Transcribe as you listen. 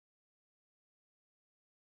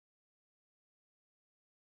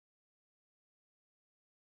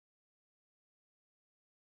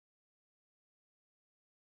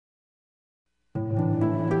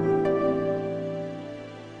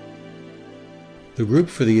The Group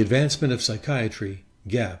for the Advancement of Psychiatry,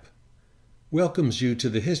 GAP, welcomes you to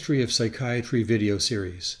the History of Psychiatry video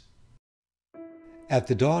series. At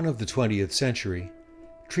the dawn of the 20th century,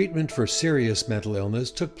 treatment for serious mental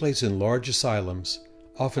illness took place in large asylums,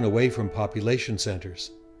 often away from population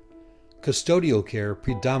centers. Custodial care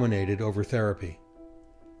predominated over therapy.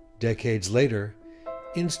 Decades later,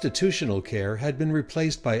 institutional care had been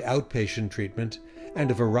replaced by outpatient treatment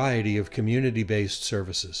and a variety of community-based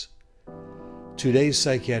services. Today's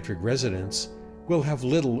psychiatric residents will have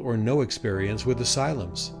little or no experience with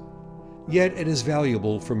asylums. Yet it is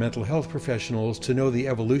valuable for mental health professionals to know the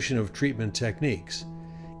evolution of treatment techniques,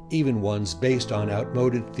 even ones based on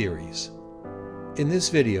outmoded theories. In this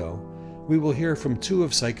video, we will hear from two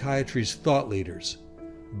of psychiatry's thought leaders,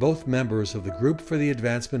 both members of the Group for the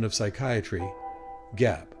Advancement of Psychiatry,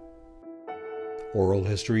 GAP. Oral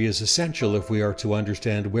history is essential if we are to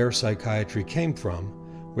understand where psychiatry came from,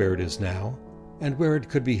 where it is now, and where it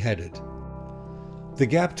could be headed. The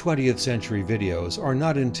GAP 20th century videos are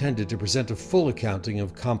not intended to present a full accounting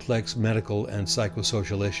of complex medical and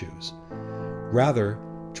psychosocial issues. Rather,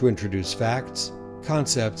 to introduce facts,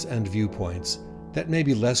 concepts, and viewpoints that may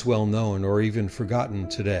be less well known or even forgotten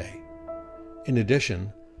today. In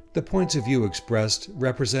addition, the points of view expressed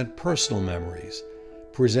represent personal memories,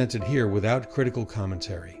 presented here without critical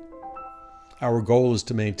commentary. Our goal is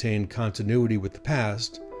to maintain continuity with the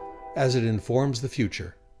past as it informs the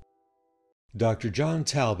future. Dr. John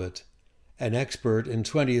Talbot, an expert in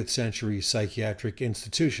 20th century psychiatric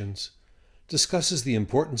institutions, discusses the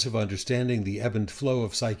importance of understanding the ebb and flow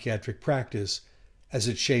of psychiatric practice as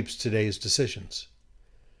it shapes today's decisions.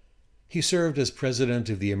 He served as president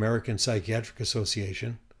of the American Psychiatric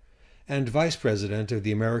Association and vice president of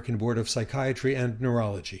the American Board of Psychiatry and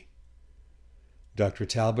Neurology. Dr.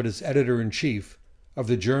 Talbot is editor-in-chief of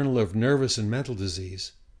the Journal of Nervous and Mental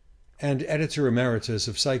Disease and editor emeritus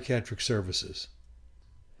of Psychiatric Services.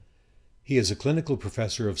 He is a clinical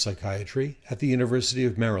professor of psychiatry at the University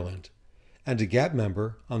of Maryland and a GAP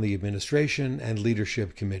member on the Administration and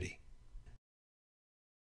Leadership Committee.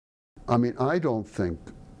 I don't think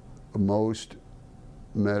most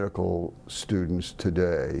medical students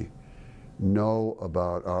today know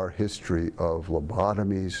about our history of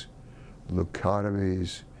lobotomies,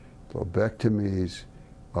 leucotomies, lobectomies,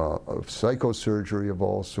 of psychosurgery of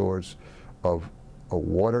all sorts, of a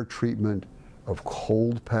water treatment, of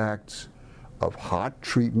cold packs, of hot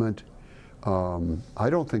treatment. I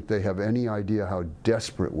don't think they have any idea how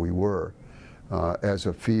desperate we were as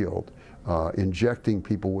a field, injecting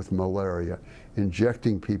people with malaria,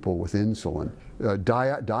 injecting people with insulin,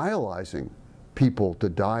 dialyzing people to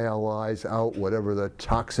dialyze out whatever the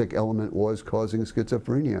toxic element was causing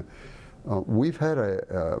schizophrenia. We've had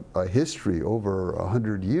a history over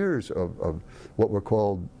 100 years of what were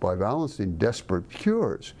called by Wallenstein desperate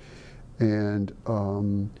cures. And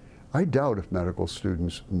I doubt if medical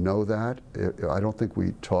students know that. I don't think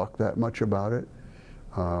we talk that much about it.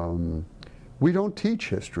 We don't teach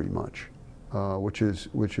history much, which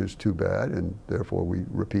is too bad, and therefore we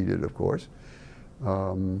repeat it, of course.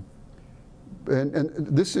 And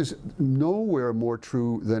this is nowhere more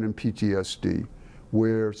true than in PTSD,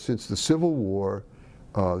 where since the Civil War,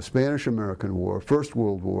 the Spanish-American War, First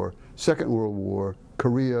World War, Second World War,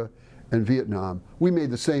 Korea, and Vietnam, we made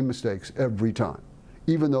the same mistakes every time,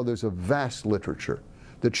 even though there's a vast literature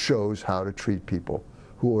that shows how to treat people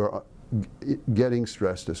who are getting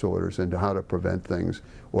stress disorders and how to prevent things,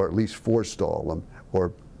 or at least forestall them,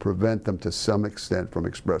 or prevent them to some extent from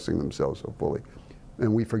expressing themselves so fully.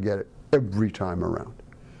 And we forget it every time around.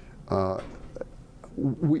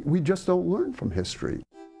 We just don't learn from history.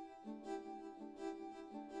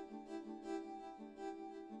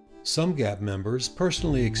 Some GAP members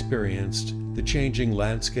personally experienced the changing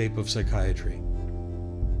landscape of psychiatry.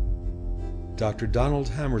 Dr. Donald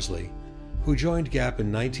Hammersley, who joined GAP in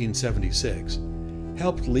 1976,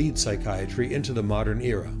 helped lead psychiatry into the modern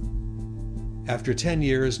era. After 10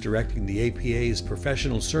 years directing the APA's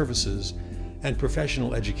professional services and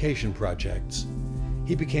professional education projects,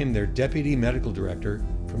 he became their deputy medical director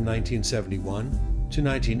from 1971 to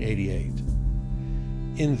 1988.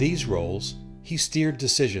 In these roles, he steered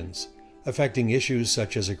decisions affecting issues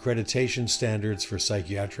such as accreditation standards for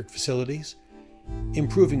psychiatric facilities,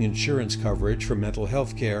 improving insurance coverage for mental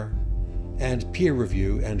health care, and peer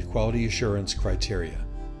review and quality assurance criteria.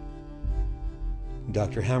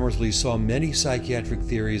 Dr. Hammersley saw many psychiatric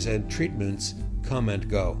theories and treatments come and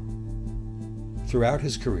go. Throughout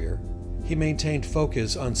his career, he maintained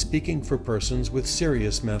focus on speaking for persons with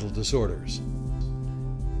serious mental disorders.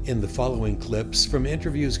 In the following clips from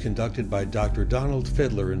interviews conducted by Dr. Donald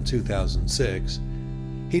Fidler in 2006,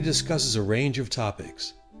 He discusses a range of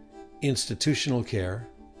topics: institutional care,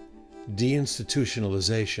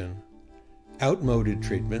 deinstitutionalization, outmoded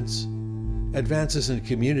treatments, advances in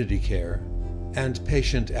community care, and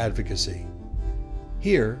patient advocacy.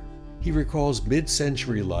 Here, he recalls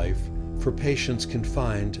mid-century life for patients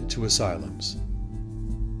confined to asylums.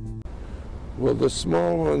 Well, the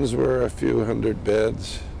small ones were a few hundred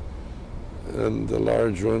beds, and the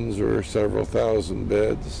large ones were several thousand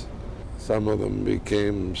beds. Some of them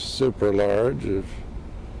became super large, of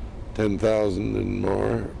 10,000 and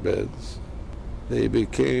more beds. They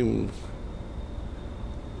became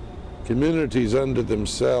communities unto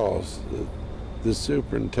themselves. The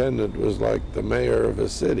superintendent was like the mayor of a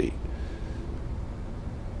city.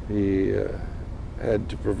 He had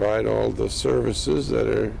to provide all the services that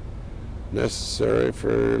are necessary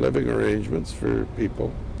for living arrangements for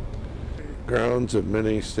people. Grounds of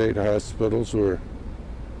many state hospitals were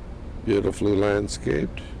beautifully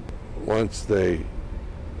landscaped. Once they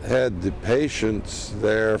had the patients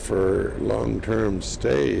there for long-term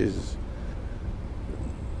stays,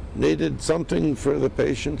 needed something for the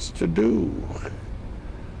patients to do.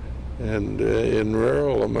 And in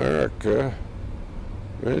rural America,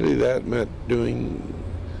 really that meant doing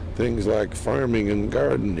things like farming and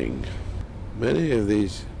gardening. Many of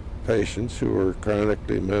these patients who were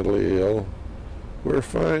chronically mentally ill were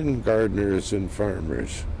fine gardeners and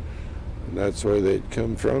farmers. And that's where they'd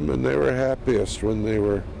come from, and they were happiest when they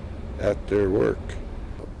were at their work.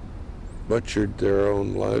 Butchered their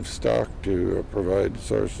own livestock to provide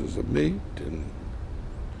sources of meat, and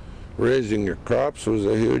raising your crops was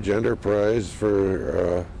a huge enterprise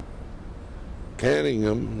for canning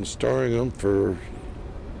them and storing them for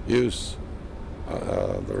use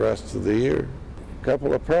the rest of the year. A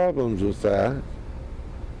couple of problems with that.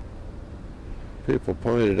 People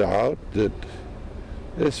pointed out that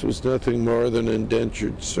this was nothing more than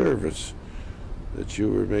indentured service, that you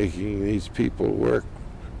were making these people work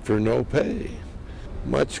for no pay.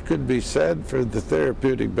 Much could be said for the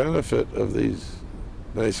therapeutic benefit of these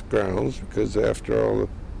nice grounds, because after all,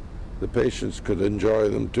 the patients could enjoy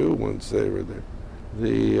them too once they were there.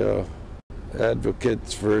 The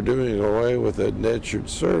advocates for doing away with indentured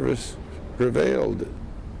service prevailed.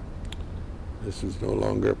 This was no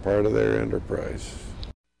longer part of their enterprise.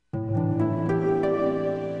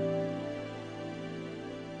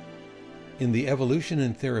 In the evolution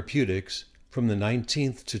in therapeutics from the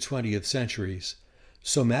 19th to 20th centuries,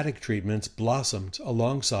 somatic treatments blossomed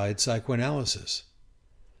alongside psychoanalysis.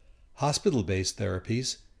 Hospital-based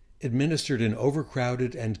therapies, administered in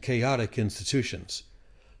overcrowded and chaotic institutions,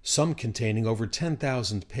 some containing over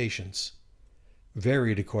 10,000 patients,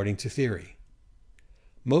 varied according to theory.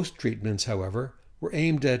 Most treatments, however, were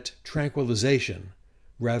aimed at tranquilization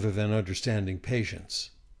rather than understanding patients.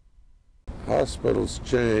 Hospitals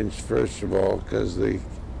changed, first of all, because the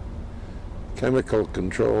chemical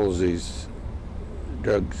controls these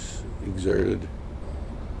drugs exerted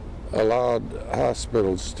allowed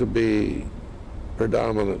hospitals to be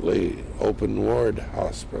predominantly open ward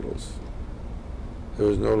hospitals. It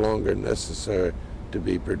was no longer necessary to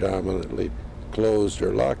be predominantly closed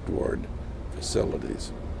or locked ward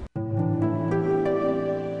facilities.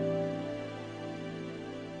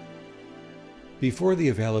 Before the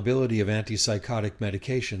availability of antipsychotic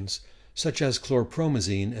medications, such as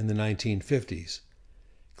chlorpromazine in the 1950s,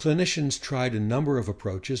 clinicians tried a number of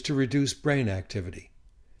approaches to reduce brain activity.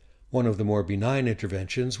 One of the more benign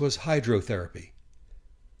interventions was hydrotherapy.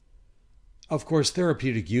 Of course,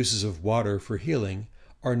 therapeutic uses of water for healing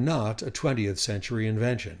are not a 20th century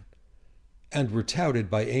invention, and were touted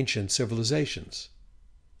by ancient civilizations.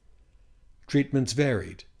 Treatments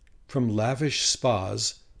varied, from lavish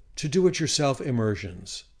spas to do-it-yourself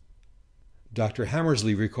immersions. Dr.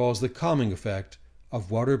 Hammersley recalls the calming effect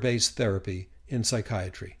of water-based therapy in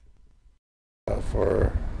psychiatry.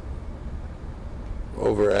 For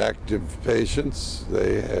overactive patients,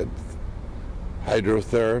 they had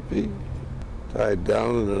hydrotherapy, tied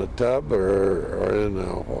down in a tub or in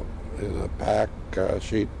a pack,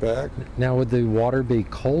 sheet pack. Now, would the water be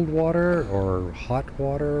cold water or hot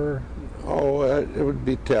water? Oh, it would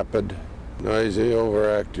be tepid. Noisy,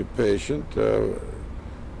 overactive patient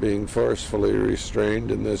being forcefully restrained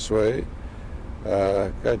in this way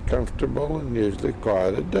got comfortable and usually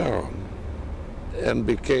quieted down, and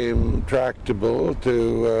became tractable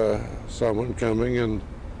to someone coming and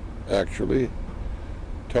actually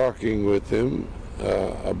talking with him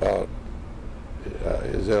about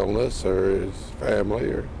his illness or his family,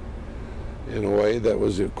 or in a way that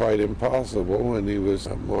was quite impossible when he was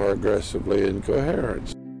more aggressively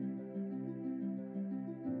incoherent.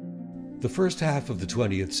 The first half of the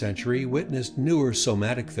 20th century witnessed newer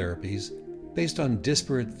somatic therapies based on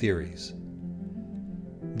disparate theories.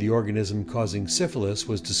 The organism causing syphilis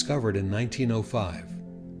was discovered in 1905.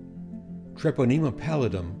 Treponema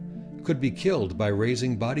pallidum could be killed by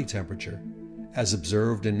raising body temperature, as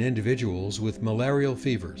observed in individuals with malarial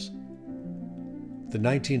fevers. The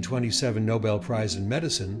 1927 Nobel Prize in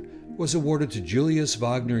Medicine was awarded to Julius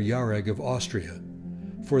Wagner Jauregg of Austria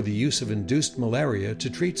for the use of induced malaria to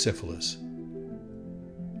treat syphilis.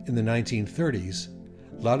 In the 1930s,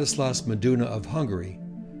 Ladislas Meduna of Hungary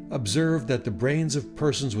observed that the brains of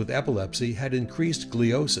persons with epilepsy had increased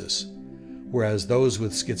gliosis, whereas those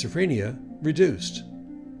with schizophrenia reduced.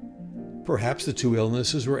 Perhaps the two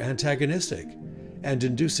illnesses were antagonistic, and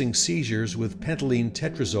inducing seizures with pentylene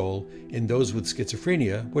tetrazole in those with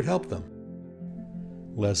schizophrenia would help them.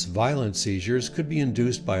 Less violent seizures could be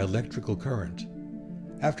induced by electrical current.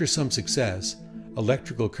 After some success,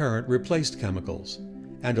 electrical current replaced chemicals,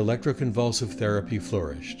 and electroconvulsive therapy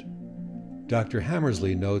flourished. Dr.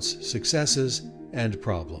 Hammersley notes successes and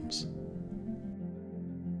problems.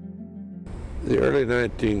 The early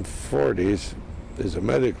 1940s, as a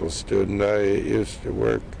medical student, I used to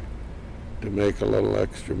work to make a little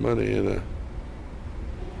extra money in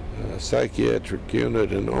a psychiatric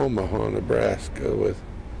unit in Omaha, Nebraska, with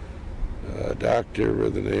a doctor by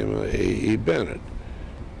the name of A.E. Bennett,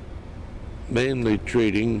 mainly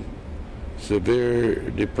treating severe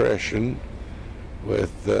depression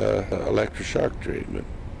with electroshock treatment.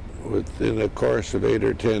 Within a course of 8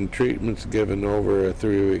 or 10 treatments given over a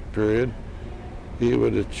 3-week period, he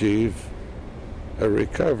would achieve a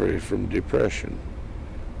recovery from depression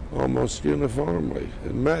almost uniformly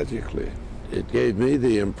and magically. It gave me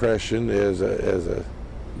the impression, as a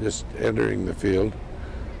just entering the field,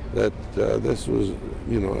 that this was,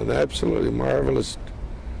 an absolutely marvelous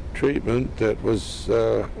treatment that was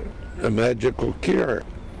a magical cure.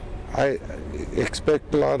 I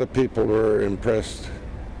expect a lot of people were impressed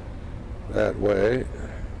that way,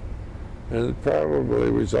 and it probably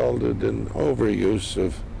resulted in overuse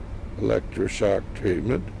of electroshock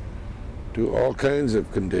treatment to all kinds of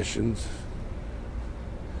conditions,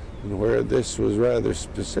 and where this was rather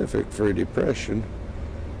specific for depression,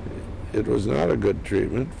 it was not a good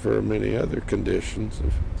treatment for many other conditions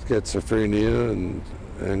of schizophrenia and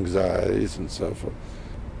anxieties and so forth,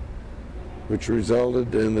 which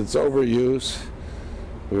resulted in its overuse,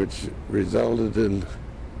 which resulted in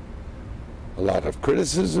a lot of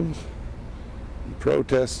criticism and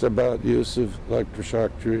protests about use of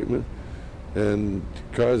electroshock treatment, and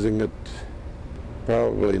causing it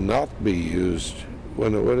probably not be used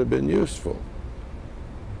when it would have been useful.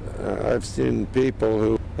 I've seen people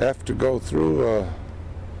who have to go through a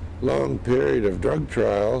long period of drug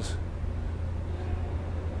trials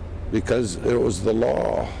because it was the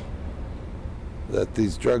law that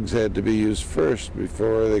these drugs had to be used first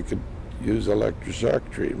before they could use electroshock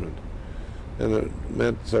treatment. And it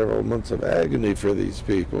meant several months of agony for these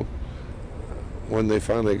people. When they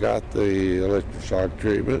finally got the electroshock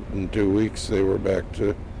treatment, in 2 weeks they were back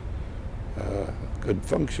to good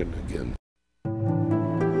function again.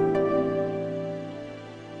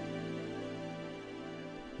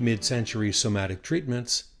 Mid-century somatic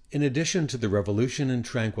treatments, in addition to the revolution in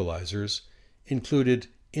tranquilizers, included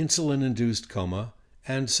insulin-induced coma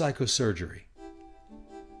and psychosurgery.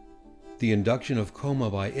 The induction of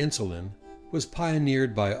coma by insulin was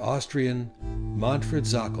pioneered by Austrian Manfred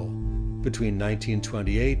Zackel between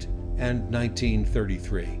 1928 and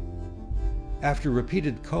 1933. After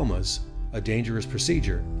repeated comas, a dangerous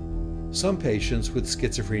procedure, some patients with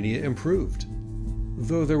schizophrenia improved,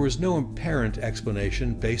 though there was no apparent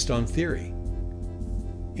explanation based on theory.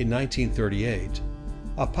 In 1938,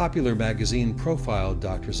 a popular magazine profiled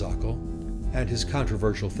Dr. Zackel and his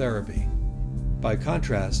controversial therapy. By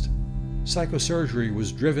contrast, psychosurgery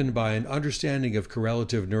was driven by an understanding of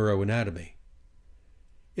correlative neuroanatomy.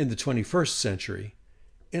 In the 21st century,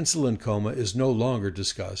 insulin coma is no longer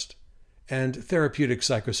discussed, and therapeutic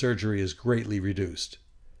psychosurgery is greatly reduced.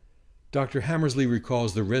 Dr. Hammersley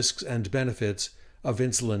recalls the risks and benefits of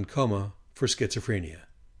insulin coma for schizophrenia.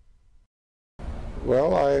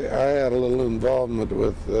 Well, I had a little involvement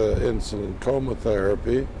with insulin coma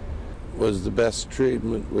therapy. It was the best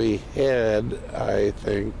treatment we had, I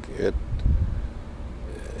think,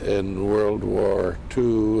 in World War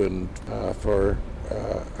II and for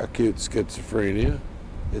acute schizophrenia.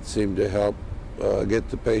 It seemed to help get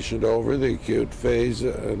the patient over the acute phase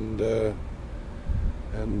and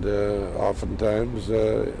oftentimes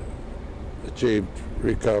achieved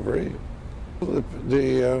recovery.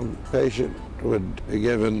 The patient would be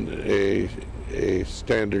given a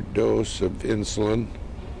standard dose of insulin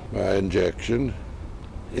by injection.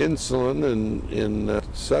 Insulin in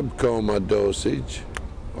subcoma dosage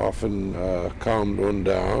often calmed one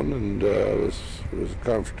down and was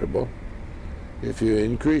comfortable. If you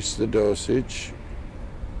increase the dosage,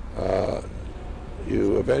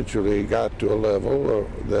 you eventually got to a level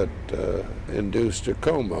that induced a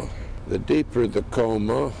coma. The deeper the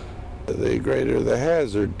coma, the greater the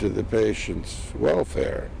hazard to the patient's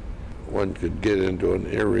welfare. One could get into an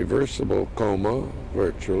irreversible coma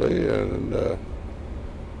virtually, and the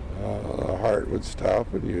heart would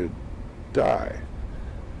stop and you'd die.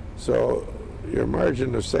 So your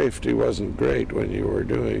margin of safety wasn't great when you were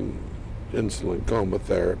doing insulin coma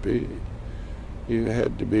therapy. You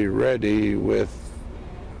had to be ready with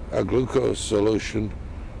a glucose solution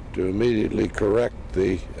to immediately correct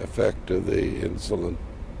the effect of the insulin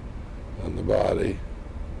on the body.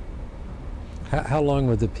 How long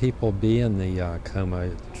would the people be in the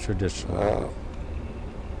coma traditionally?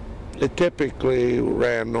 It typically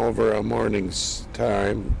ran over a morning's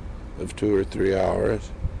time of 2 or 3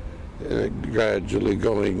 hours, gradually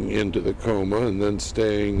going into the coma and then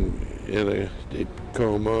staying in a deep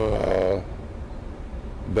coma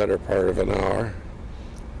better part of an hour.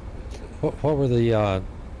 What were the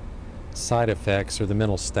side effects or the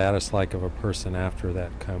mental status like of a person after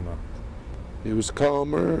that coma? He was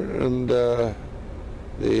calmer, and the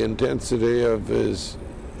intensity of his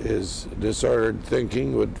disordered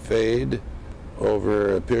thinking would fade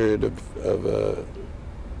over a period of a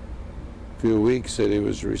few weeks that he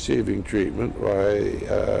was receiving treatment. Why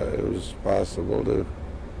it was possible to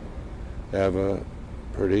have a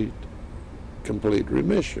pretty complete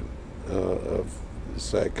remission of the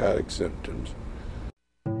psychotic symptoms.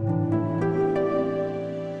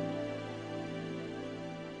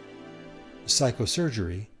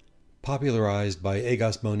 Psychosurgery, popularized by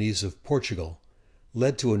Egas Moniz of Portugal,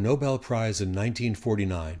 led to a Nobel Prize in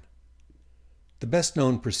 1949. The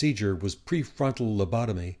best-known procedure was prefrontal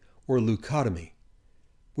lobotomy, or leucotomy,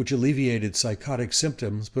 which alleviated psychotic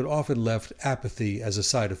symptoms but often left apathy as a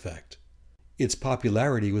side effect. Its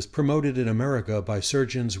popularity was promoted in America by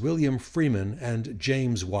surgeons William Freeman and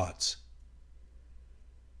James Watts.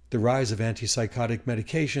 The rise of antipsychotic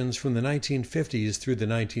medications from the 1950s through the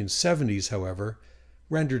 1970s, however,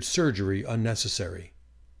 rendered surgery unnecessary.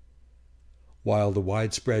 While the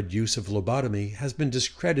widespread use of lobotomy has been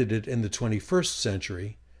discredited in the 21st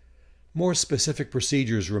century, more specific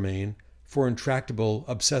procedures remain for intractable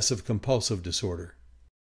obsessive-compulsive disorder.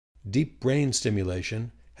 Deep brain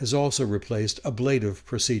stimulation has also replaced ablative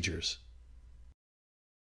procedures.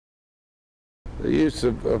 The use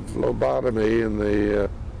of lobotomy in the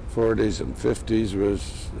 40s and 50s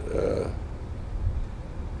was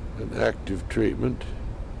an active treatment,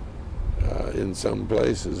 in some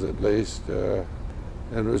places at least,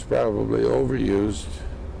 and was probably overused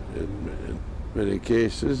in many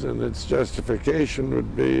cases, and its justification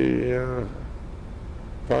would be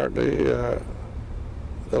partly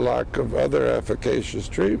the lack of other efficacious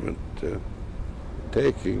treatment.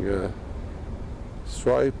 Taking a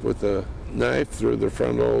swipe with a knife through the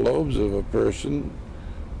frontal lobes of a person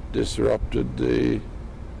disrupted the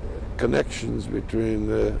connections between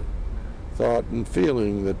the thought and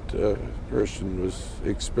feeling that a person was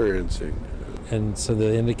experiencing. And so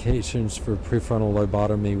the indications for prefrontal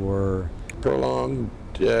lobotomy were? Prolonged,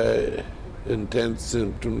 intense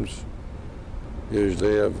symptoms,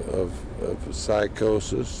 usually of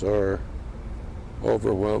psychosis or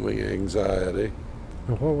overwhelming anxiety.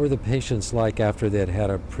 And what were the patients like after they'd had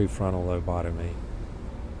a prefrontal lobotomy?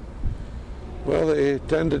 Well, they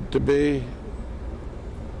tended to be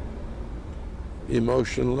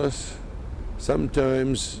emotionless,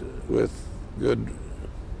 sometimes with good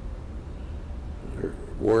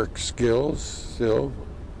work skills still,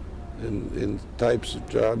 in types of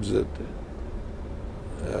jobs that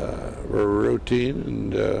were routine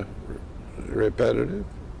and repetitive.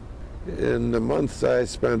 In the months I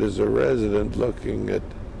spent as a resident looking at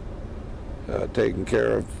taking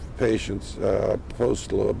care of patients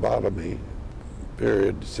post-lobotomy,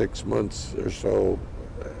 period 6 months or so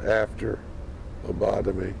after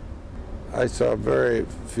lobotomy, I saw very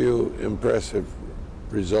few impressive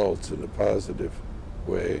results in a positive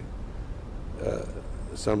way.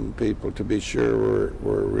 Some people, to be sure,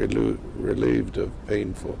 were relieved of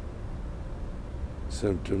painful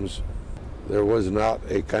symptoms. There was not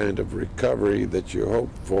a kind of recovery that you hope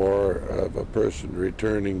for of a person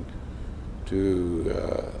returning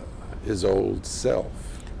to his old self.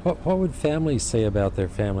 What would families say about their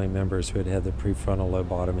family members who had had the prefrontal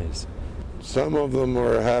lobotomies? Some of them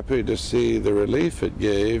were happy to see the relief it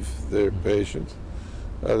gave their patients.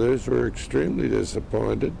 Others were extremely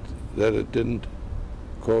disappointed that it didn't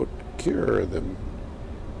quote, cure them,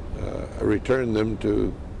 return them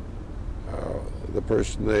to the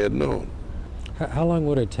person they had known. How long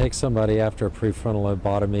would it take somebody after a prefrontal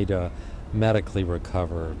lobotomy to medically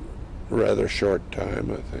recover? Rather short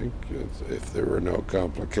time, I think, if there were no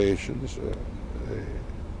complications. A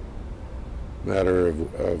matter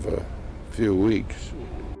of a few weeks.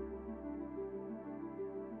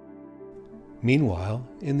 Meanwhile,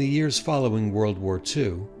 in the years following World War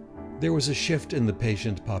II, there was a shift in the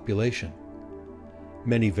patient population.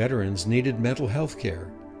 Many veterans needed mental health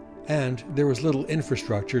care, and there was little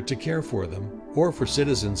infrastructure to care for them or for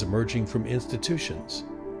citizens emerging from institutions.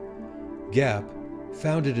 GAP,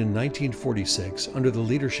 founded in 1946 under the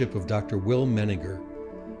leadership of Dr. Will Menninger,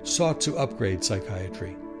 sought to upgrade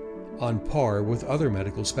psychiatry, on par with other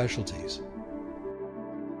medical specialties.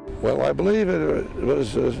 Well, I believe it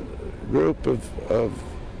was a group of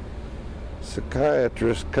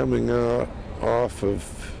psychiatrists coming off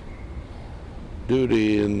of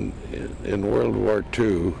duty in World War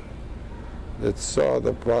II that saw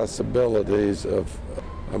the possibilities of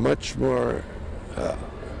a much more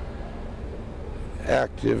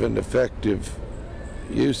active and effective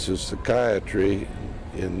use of psychiatry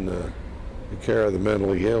in the care of the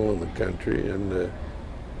mentally ill in the country, and the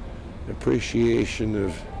appreciation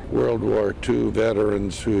of World War II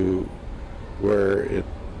veterans who were at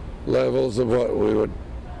levels of what we would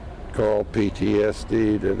call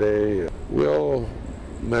PTSD today. Will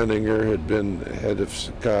Menninger had been head of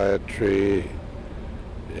psychiatry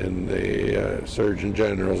in the Surgeon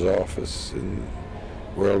General's office in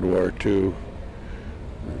World War II,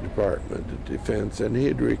 the Department of Defense, and he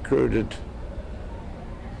had recruited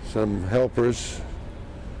some helpers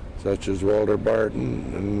such as Walter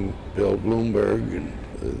Barton and Bill Bloomberg, and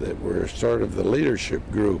that were sort of the leadership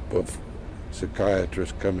group of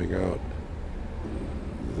psychiatrists coming out.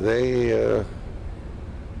 They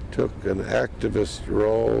took an activist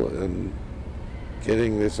role in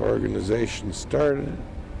getting this organization started,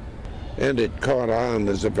 and it caught on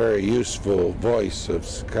as a very useful voice of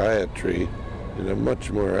psychiatry in a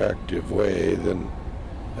much more active way than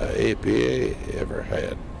APA ever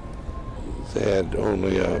had. They had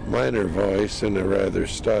only a minor voice in a rather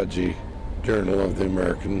stodgy Journal of the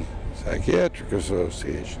American Psychiatric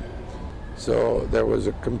Association. So there was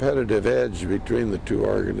a competitive edge between the two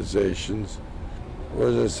organizations. It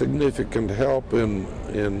was a significant help in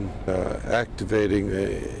activating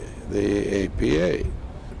the APA.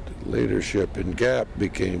 Leadership in GAP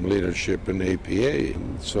became leadership in APA,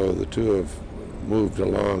 and so the two have moved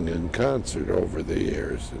along in concert over the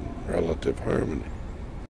years in relative harmony.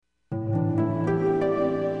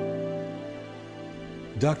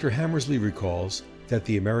 Dr. Hammersley recalls that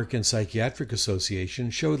the American Psychiatric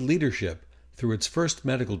Association showed leadership through its first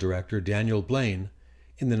medical director, Daniel Blaine,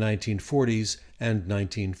 in the 1940s and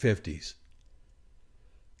 1950s.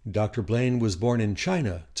 Dr. Blaine was born in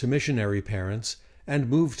China to missionary parents and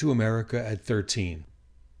moved to America at 13.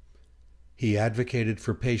 He advocated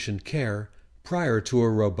for patient care prior to a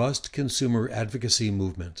robust consumer advocacy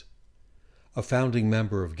movement. A founding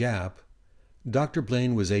member of GAP, Dr.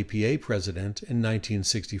 Blaine was APA president in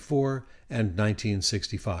 1964 and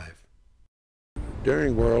 1965.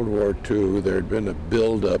 During World War II, there had been a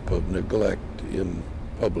buildup of neglect in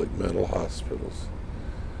public mental hospitals.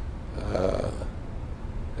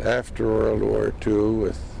 After World War II,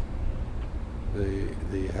 with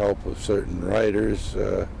the help of certain writers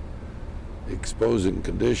exposing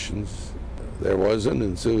conditions, there was an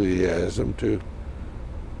enthusiasm to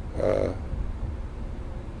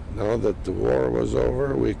now that the war was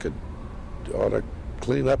over, we ought to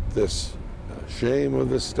clean up this shame of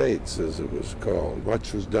the states, as it was called.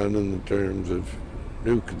 Much was done in the terms of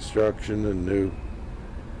new construction and new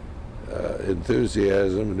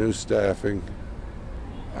enthusiasm, new staffing.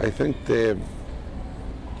 I think they have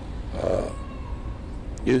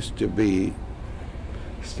used to be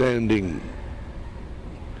standing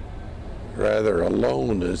rather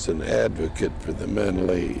alone as an advocate for the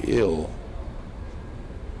mentally ill.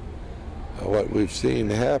 What we've seen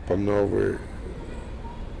happen over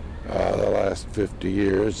the last 50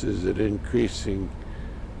 years is an increasing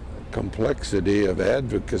complexity of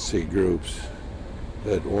advocacy groups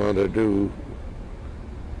that want to do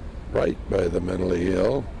right by the mentally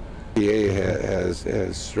ill. PA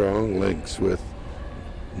has strong links with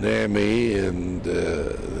NAMI and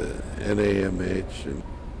the NAMH, and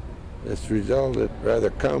it's resulted in rather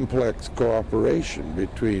complex cooperation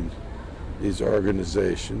between these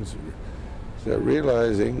organizations. So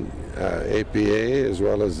realizing APA as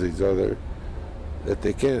well as these other, that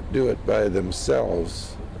they can't do it by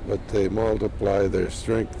themselves, but they multiply their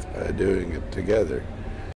strength by doing it together.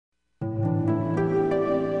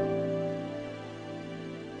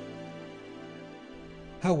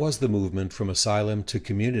 was the movement from asylum to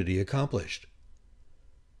community accomplished?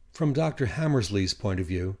 From Dr. Hammersley's point of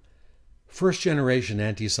view, first-generation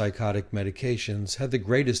antipsychotic medications had the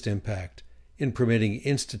greatest impact in permitting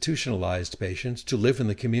institutionalized patients to live in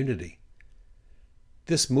the community.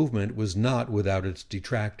 This movement was not without its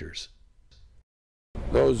detractors.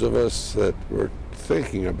 Those of us that were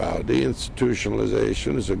thinking about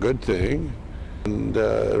deinstitutionalization is a good thing, and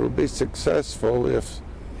it'll be successful if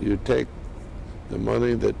you take the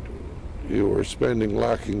money that you were spending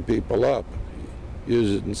locking people up,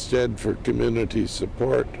 use it instead for community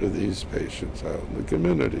support of these patients out in the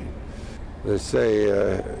community. They say,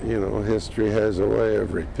 history has a way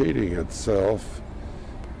of repeating itself.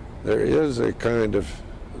 There is a kind of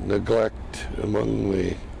neglect among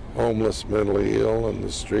the homeless, mentally ill on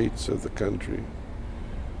the streets of the country,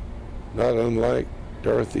 not unlike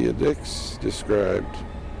Dorothea Dix described.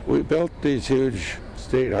 We built these huge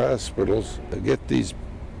state hospitals to get these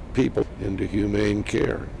people into humane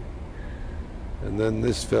care. And then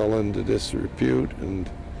this fell into disrepute, and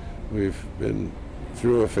we've been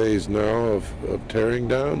through a phase now of tearing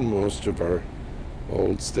down most of our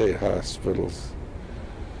old state hospitals.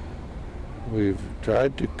 We've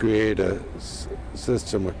tried to create a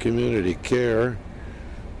system of community care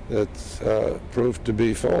that's proved to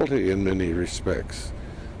be faulty in many respects.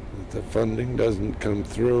 The funding doesn't come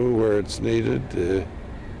through where it's needed. The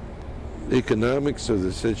economics of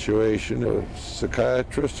the situation,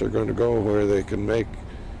 psychiatrists are going to go where they can make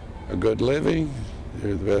a good living.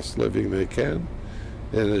 They're the best living they can.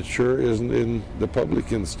 And it sure isn't in the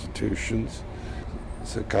public institutions.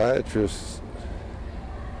 Psychiatrists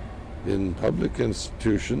in public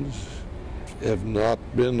institutions have not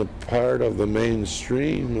been a part of the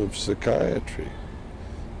mainstream of psychiatry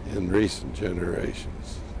in recent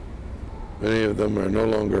generations. Many of them are no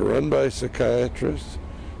longer run by psychiatrists.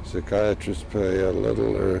 Psychiatrists play a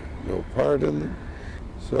little or no part in them.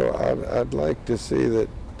 So I'd like to see that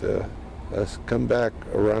us come back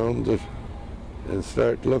around and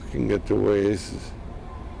start looking at the ways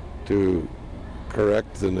to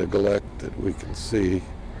correct the neglect that we can see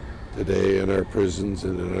today in our prisons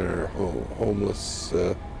and in our homeless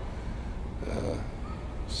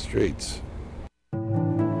streets.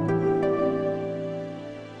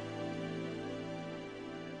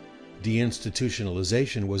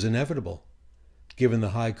 Deinstitutionalization was inevitable, given the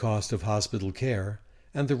high cost of hospital care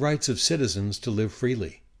and the rights of citizens to live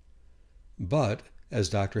freely. But, as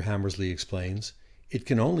Dr. Hammersley explains, it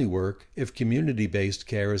can only work if community-based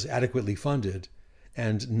care is adequately funded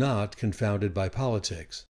and not confounded by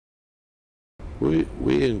politics. We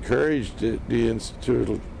encouraged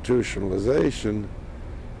deinstitutionalization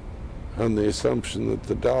on the assumption that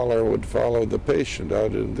the dollar would follow the patient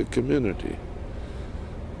out in the community.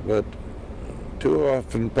 But too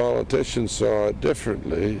often politicians saw it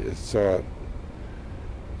differently. It saw it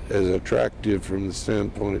as attractive from the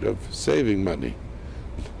standpoint of saving money.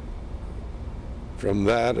 From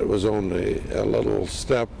that, it was only a little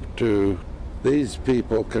step to these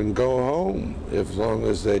people can go home as long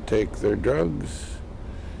as they take their drugs,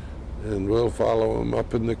 and we'll follow them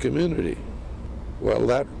up in the community. Well,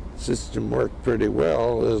 that system worked pretty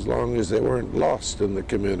well as long as they weren't lost in the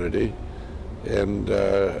community and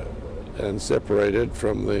separated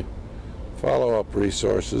from the follow-up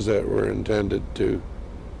resources that were intended to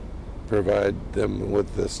provide them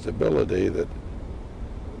with the stability that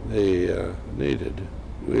they needed.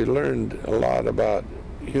 We learned a lot about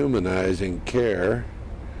humanizing care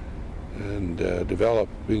and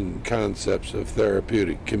developing concepts of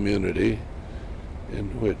therapeutic community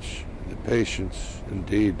in which the patients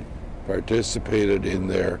indeed participated in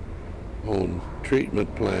their own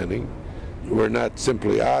treatment planning. Were not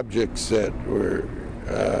simply objects that were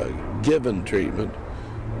given treatment,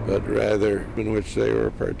 but rather in which they were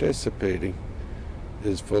participating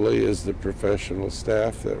as fully as the professional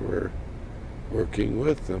staff that were working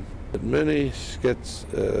with them. But many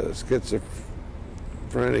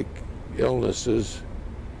schizophrenic illnesses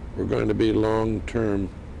were going to be long-term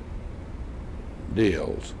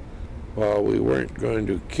deals. While we weren't going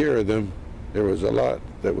to cure them, there was a lot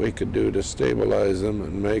that we could do to stabilize them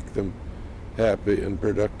and make them happy and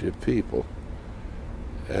productive people.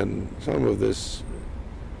 And some of this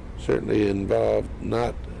certainly involved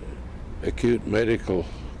not acute medical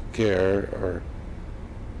care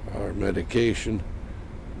or medication,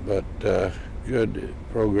 but good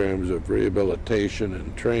programs of rehabilitation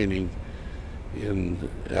and training in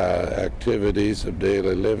activities of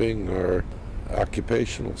daily living or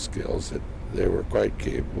occupational skills that they were quite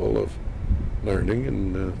capable of learning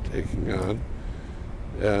and taking on,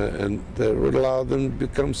 and that would allow them to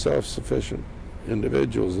become self-sufficient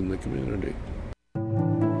individuals in the community.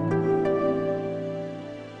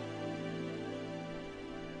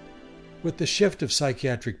 With the shift of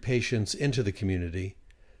psychiatric patients into the community,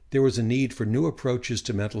 there was a need for new approaches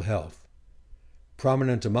to mental health.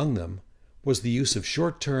 Prominent among them was the use of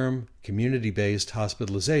short-term, community-based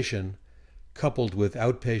hospitalization coupled with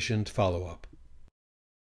outpatient follow-up.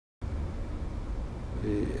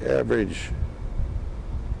 The average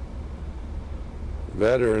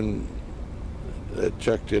veteran that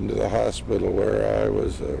checked into the hospital where I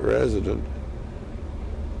was a resident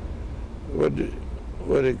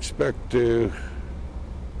would expect to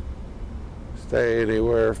stay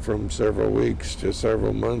anywhere from several weeks to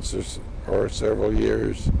several months or several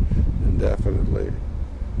years indefinitely.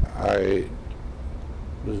 I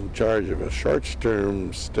was in charge of a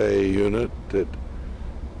short-term stay unit that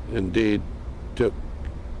indeed took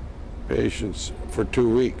patients for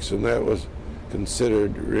 2 weeks, and that was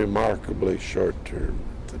considered remarkably short-term.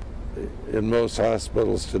 In most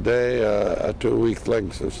hospitals today, a 2-week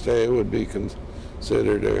length of stay would be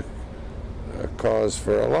considered a cause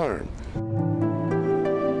for alarm.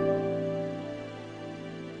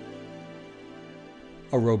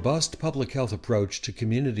 A robust public health approach to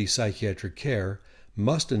community psychiatric care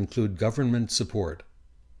must include government support.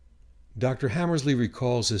 Dr. Hammersley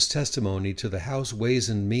recalls his testimony to the House Ways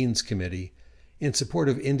and Means Committee in support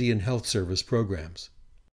of Indian Health Service programs.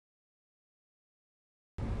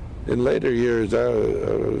 In later years, I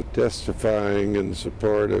was testifying in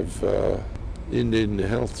support of Indian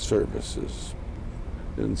Health Services,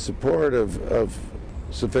 in support of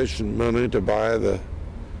sufficient money to buy the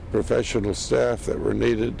professional staff that were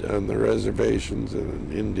needed on the reservations in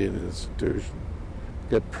an Indian institution.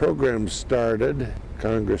 Get programs started,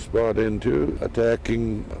 Congress bought into,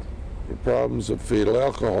 attacking the problems of fetal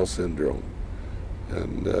alcohol syndrome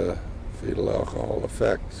and fetal alcohol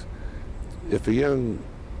effects. If a young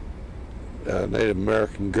Native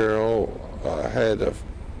American girl had a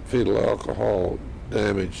fetal alcohol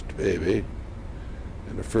damaged baby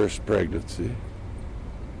in her first pregnancy,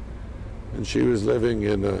 and she was living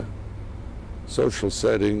in a social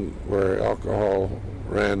setting where alcohol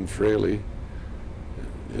ran freely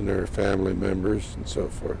in her family members and so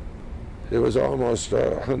forth, it was almost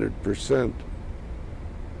 100%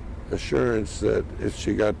 assurance that if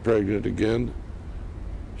she got pregnant again,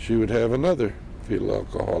 she would have another fetal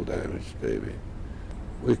alcohol damaged baby.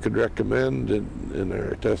 We could recommend in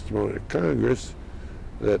our testimony to Congress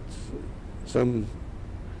that some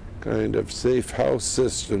kind of safe house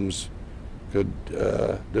systems could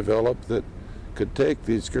develop that could take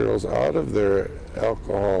these girls out of their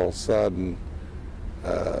alcohol-sodden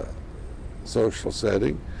social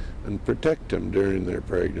setting and protect them during their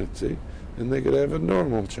pregnancy, and they could have a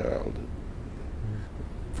normal child.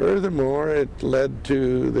 Furthermore, it led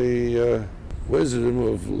to the wisdom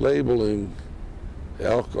of labeling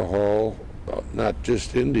alcohol, not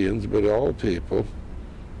just Indians, but all people,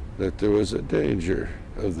 that there was a danger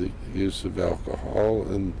of the use of alcohol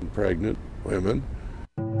in pregnant women.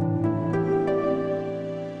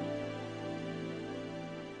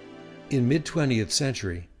 In mid-20th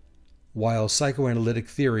century, while psychoanalytic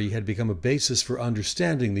theory had become a basis for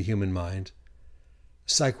understanding the human mind,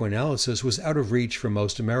 psychoanalysis was out of reach for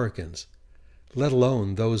most Americans, let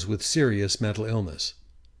alone those with serious mental illness.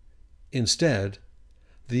 Instead,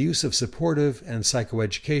 the use of supportive and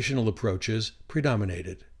psychoeducational approaches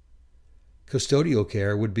predominated. Custodial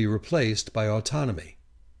care would be replaced by autonomy.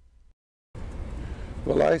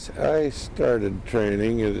 Well, I started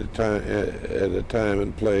training at a time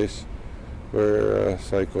and place where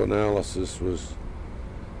psychoanalysis was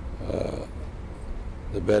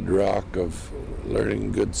the bedrock of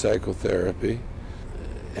learning good psychotherapy.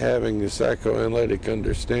 Having a psychoanalytic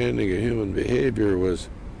understanding of human behavior was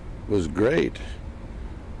great.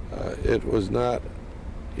 It was not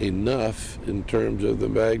enough in terms of the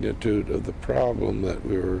magnitude of the problem that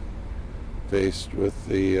we were faced with,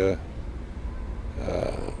 the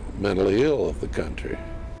mentally ill of the country.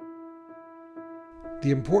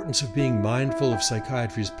 The importance of being mindful of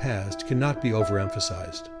psychiatry's past cannot be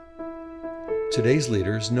overemphasized. Today's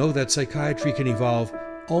leaders know that psychiatry can evolve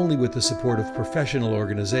only with the support of professional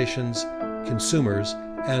organizations, consumers,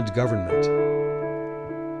 and government.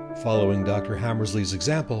 Following Dr. Hammersley's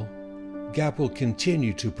example, GAP will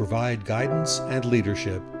continue to provide guidance and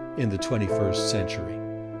leadership in the 21st century.